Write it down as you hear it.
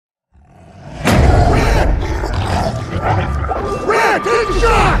Take a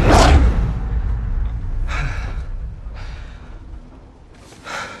shot!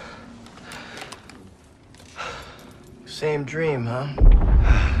 Same dream, huh?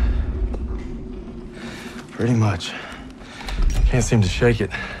 Pretty much. Can't seem to shake it.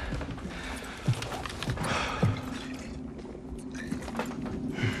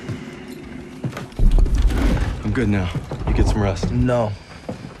 I'm good now. You get some rest. No.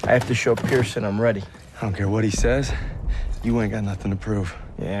 I have to show Pearson I'm ready. I don't care what he says. You ain't got nothing to prove.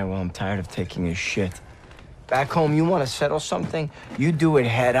 Yeah, well, I'm tired of taking his shit. Back home, you want to settle something, you do it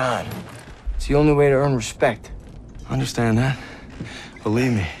head on. It's the only way to earn respect. Understand that.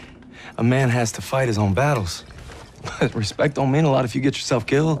 Believe me, a man has to fight his own battles. But respect don't mean a lot if you get yourself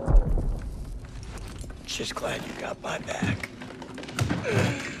killed. Just glad you got my back.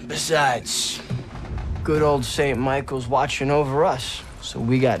 Besides, good old St. Michael's watching over us, so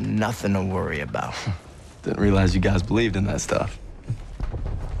we got nothing to worry about. Didn't realize you guys believed in that stuff.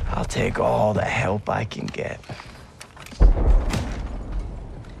 I'll take all the help I can get.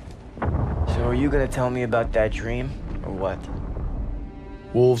 So are you gonna tell me about that dream, or what?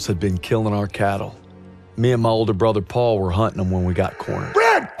 Wolves had been killing our cattle. Me and my older brother Paul were hunting them when we got cornered.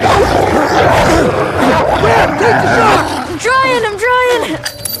 Brad! Brad, take the shot! I'm trying!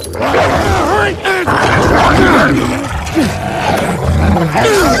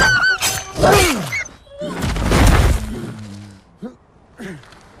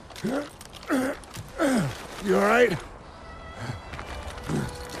 You all right?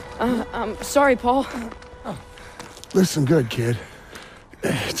 I'm sorry, Paul. Listen good, kid.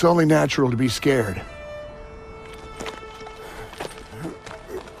 It's only natural to be scared.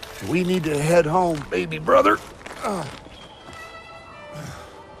 We need to head home, baby brother. From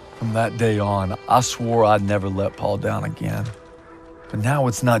that day on, I swore I'd never let Paul down again. But now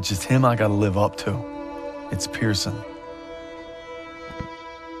it's not just him I gotta live up to. It's Pearson.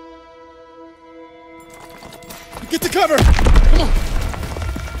 Get to cover! Come on!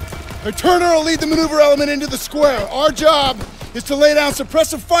 Now, Turner will lead the maneuver element into the square. Our job is to lay down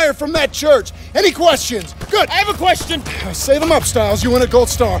suppressive fire from that church. Any questions? Good! I have a question! Save them up, Styles. You win a gold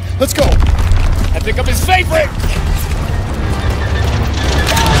star. Let's go! I think I'm his favorite!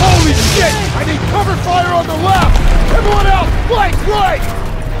 Holy shit! I need cover fire on the left! Everyone else, flank right!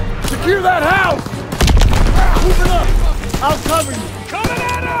 Secure that house! Move it up! I'll cover you! Coming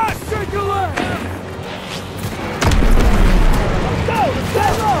at us! Take a left!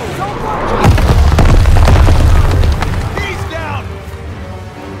 Let's go! Don't run! He's down!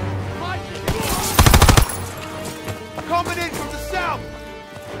 Coming in from the south!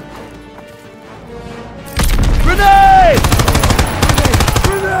 Grenade!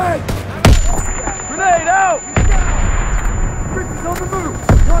 Grenade! Grenade out! Rick's on the move!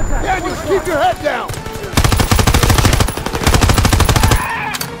 Contact! Daniels, keep your head down!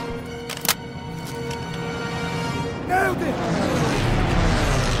 Nailed it!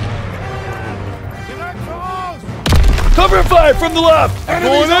 Cover fire from the left! Enemies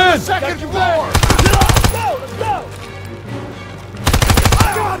Going on in! the second floor! Let's go!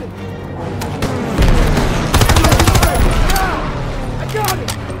 I got it! I got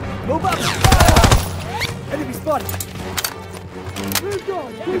it! Move up! Enemy spotted!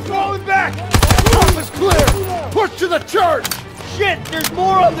 He's falling back! Top is clear! Push to the church! Shit! There's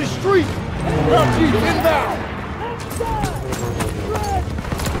more on the street! LG inbound!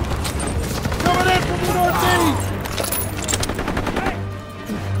 Coming in from the northeast!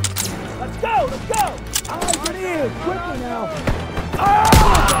 Let's go! Get in! Quickly now!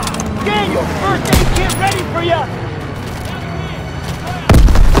 Daniel, first aid kit ready for ya!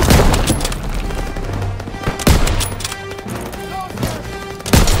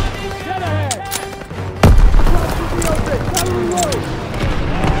 Get ahead! Gotta reload!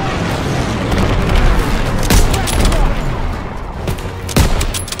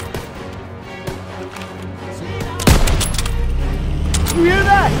 You hear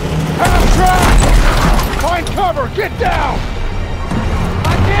that? Half track! Find cover! Get down!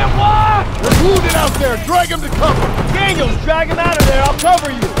 I can't walk! There's wounded out there! Drag him to cover! Daniels, drag him out of there. I'll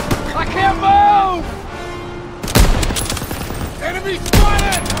cover you. I can't move! Enemy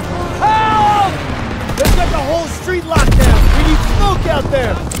spotted! Help! They've got the whole street locked down. We need smoke out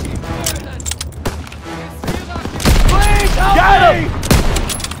there. Please help Got me! him!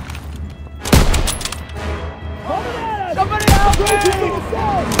 Somebody help me!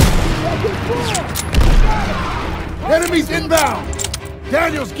 Enemies inbound!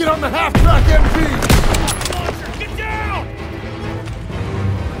 Daniels, get on the half-track MG! Get down!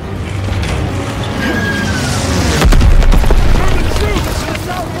 Turn the shoot!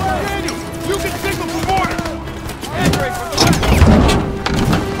 Daniels, you can signal for order! Andrew from the left!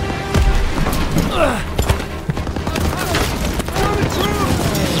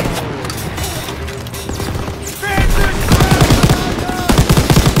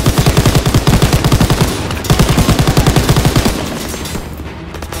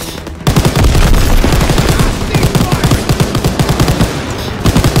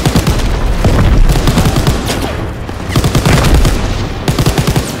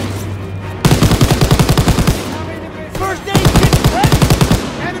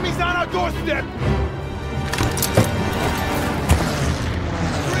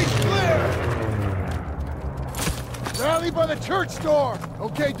 the church door!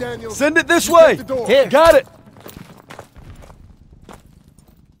 Okay, Daniel. Send it this You way! take the door. Here. Got it!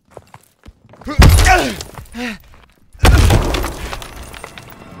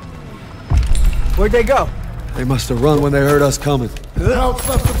 Where'd they go? They must have run when they heard us coming. Krauts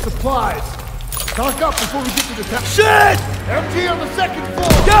left some supplies. Stock up before we get to the town. Shit! MT on the second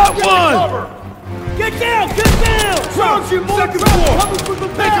floor! Got Get one! the cover! Get down! Get down! Krauts, you second Krauts floor! coming from the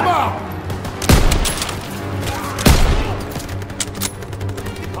Take back! him out!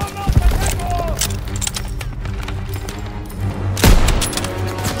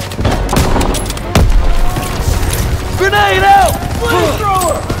 Grenade out!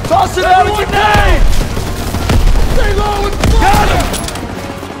 Flamethrower! Toss it out a grenade! Stay low and fly! Got him!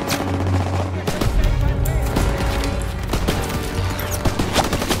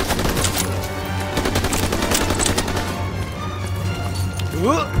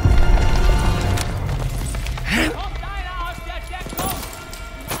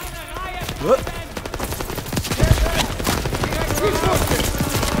 He's pushing!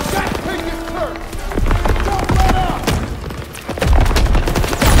 That thing is hurt! Don't let up!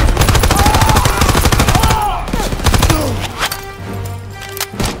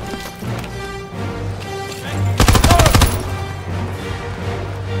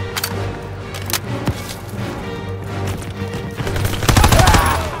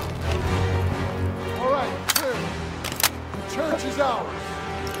 All right, clear. The church is ours.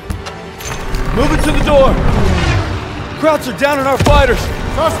 Move it to the door! Krauts are down in our fighters!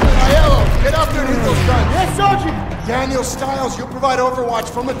 Suspect, Aiello, get up there and hit those guns. Yes, Sergeant! Daniel Stiles, you'll provide overwatch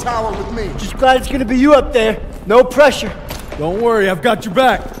from the tower with me. Just glad it's gonna be you up there. No pressure. Don't worry, I've got your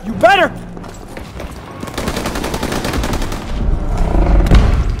back. You better!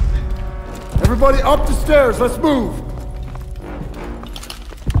 Everybody up the stairs, let's move.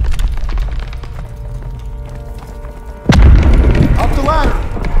 Up the ladder.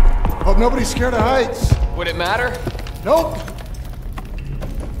 Hope nobody's scared of heights. Would it matter? Nope.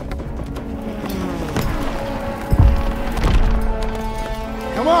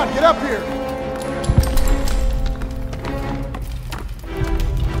 Come on, get up here.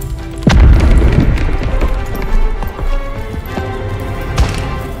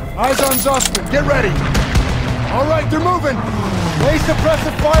 Eyes on Zussman, get ready. All right, they're moving. Lay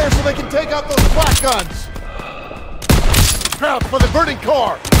suppressive fire so they can take out those flak guns. Crouch for the burning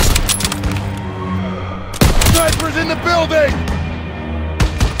car. Snipers in the building.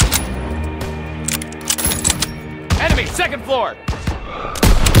 Enemy, second floor!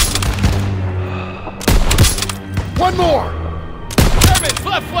 One more. Germans,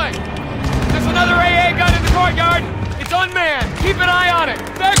 left flank! There's another AA gun in the courtyard! It's unmanned! Keep an eye on it!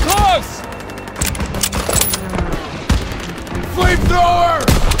 They're close! Flamethrower!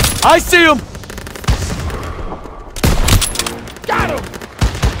 I see him! Got him!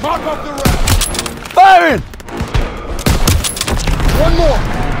 Mop up the rest! Firing! One more!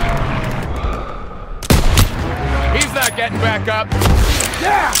 He's not getting back up!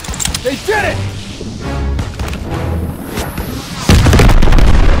 Yeah! They did it!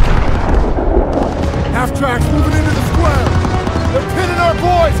 Half-tracks moving into the square! They're pinning our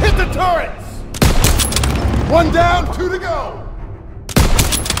boys! Hit the turrets! One down, two to go!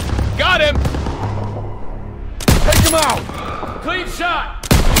 Got him! Take him out! Clean shot!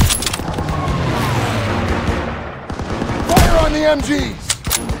 Fire on the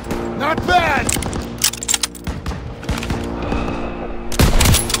MGs! Not bad!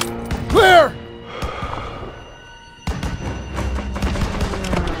 Clear!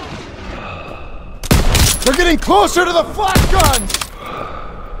 They're getting closer to the flak guns!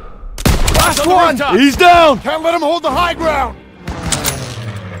 Last one! He's down! Can't let him hold the high ground!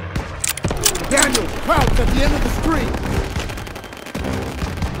 Daniel, crouch at the end of the street!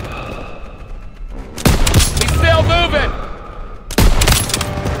 He's still moving!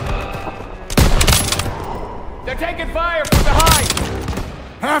 They're taking fire from behind!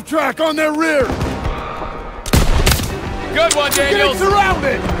 Half-track on their rear! Good one, Getting Daniels!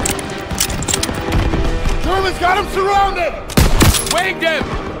 surrounded! Germans got him surrounded! Winged him!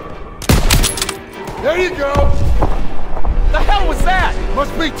 There you go! The hell was that?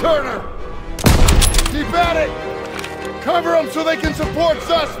 Must be Turner! Keep at it! Cover them so they can support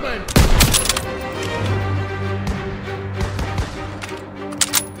Zussman!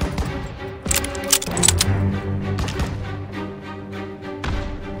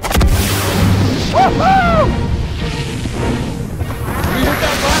 Woohoo! We hit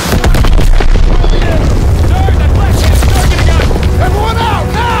that last one! Sir, that flash is targeting us! Everyone out,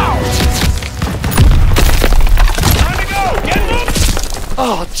 now! Time to go! Get moving!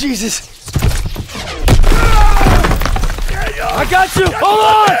 Oh, Jesus! There got you! Hold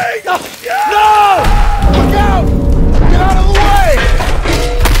on! No! Look out! Get out of the way!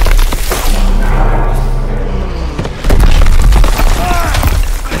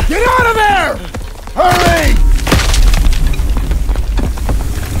 Get out of there! Hurry!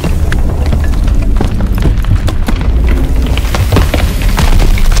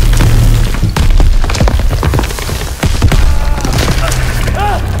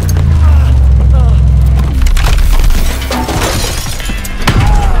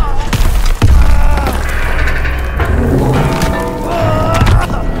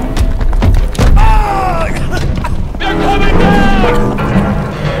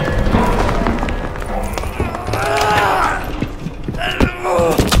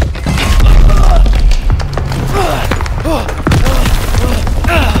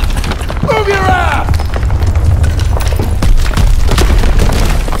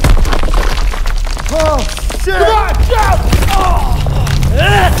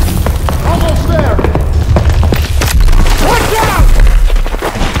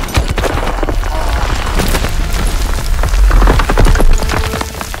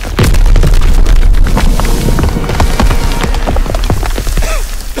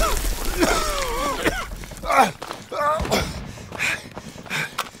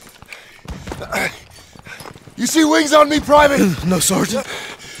 You see wings on me, Private? No, Sergeant.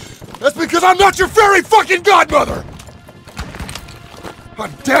 That's because I'm not your fairy fucking godmother!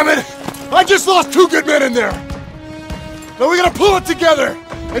 God damn it! I just lost 2 good men in there! Now we gotta pull it together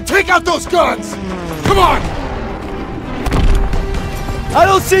and take out those guns! Come on! I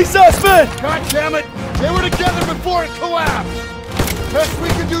don't see suspect! God damn it! They were together before it collapsed! Best we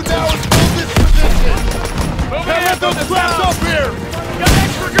can do now is hold this position! Can't let those traps up here! Got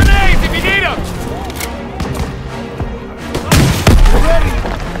extra grenades if you need them! Ready?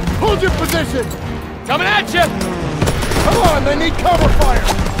 Hold your position! Coming at you! Come on, they need cover fire!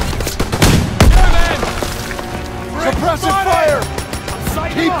 Yeah, man! Suppressive fire!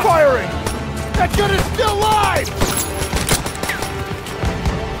 Keep firing! That gun is still live!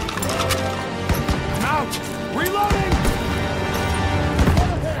 I'm out! Reloading!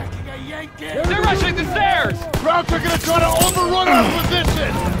 They're rushing the stairs! Krauts are gonna try to overrun our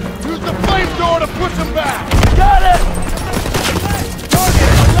position! Use the flamethrower to push them back! Got it!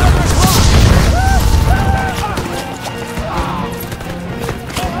 Target 11 o'clock!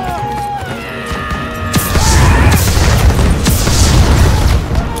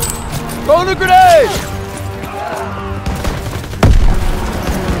 Throwing a grenade!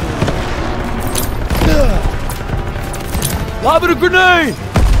 Lobbing a grenade!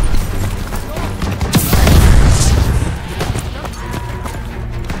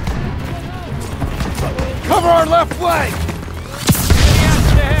 Cover our left flank!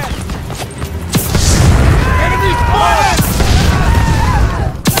 Enemy spotted!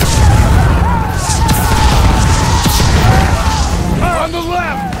 On the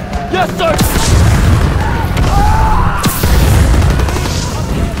left! Yes, sir!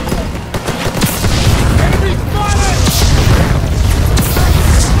 Enemy spotted!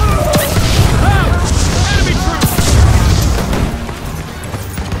 Enemy troops!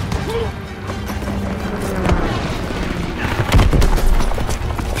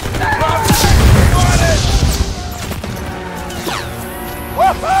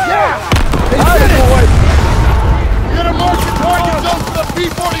 Yeah! They did it! You're gonna mark the target zone for the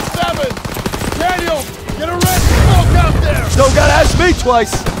P-47! Daniel, get a red smoke out there! Don't gotta ask me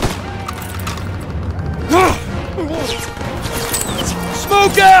twice!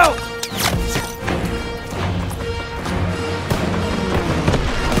 Smoke out!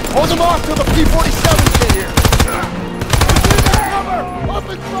 Hold them off till the P-47s get here! Cover! Up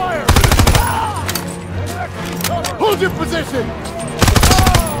and fire! Hold your position!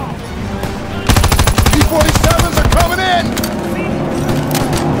 P-47s are coming in!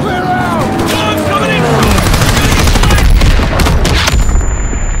 Clear out! Guns coming in!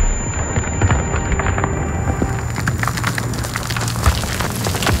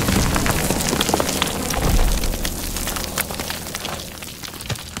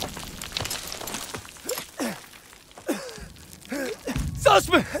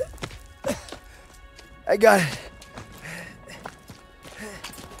 Suspect! I got it.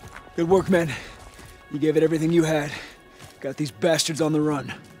 Good work, man. You gave it everything you had. Got these bastards on the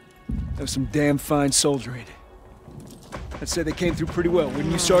run. That was some damn fine soldiering. I'd say they came through pretty well,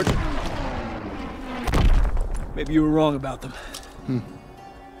 wouldn't you, Sergeant? Maybe you were wrong about them. You've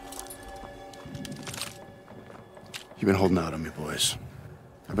been holding out on me, boys.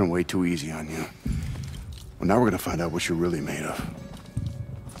 I've been way too easy on you. Well, now we're gonna find out what you're really made of.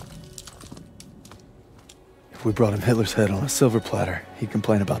 If we brought him Hitler's head on a silver platter, he'd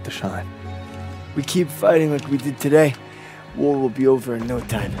complain about the shine. We keep fighting like we did today, war will be over in no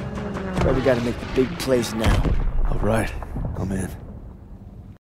time. But we gotta make the big plays now. All right, I'm in.